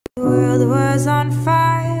was on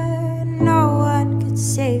fire, no one could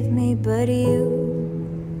save me but you.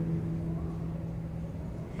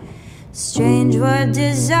 Strange what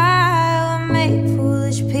desire will make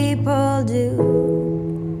foolish people do.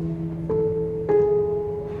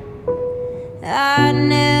 I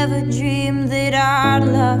never dreamed that I'd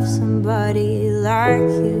love somebody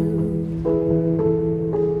like you.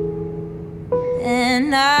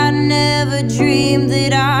 And I never dreamed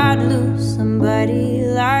that I'd lose somebody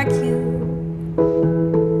like you.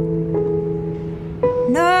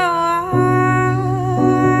 No, I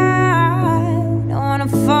don't wanna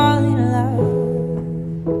fall in love.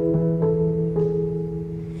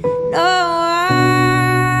 No, I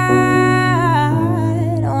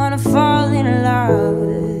don't wanna fall in love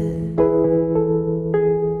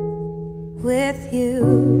with you.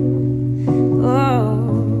 Oh,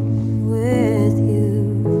 with you.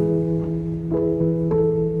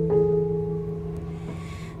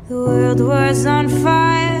 The world was on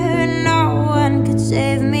fire, no one could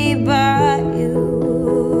save me but you.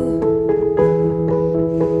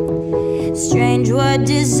 Strange what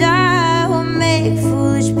desire will make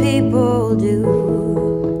foolish people do.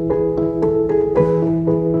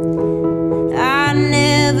 I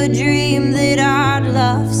never dreamed that I'd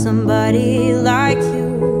love somebody like you.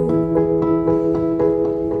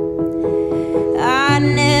 I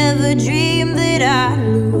never dreamed that I'd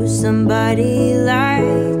lose somebody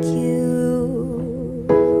like you,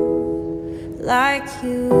 like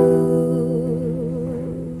you.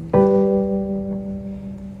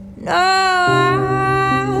 No, I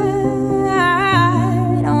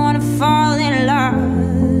don't wanna fall in love.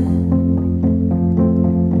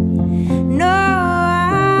 No,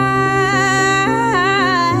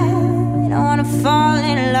 I don't wanna fall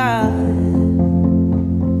in love.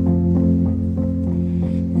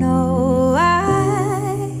 No, I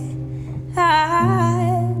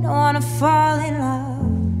don't wanna fall in love.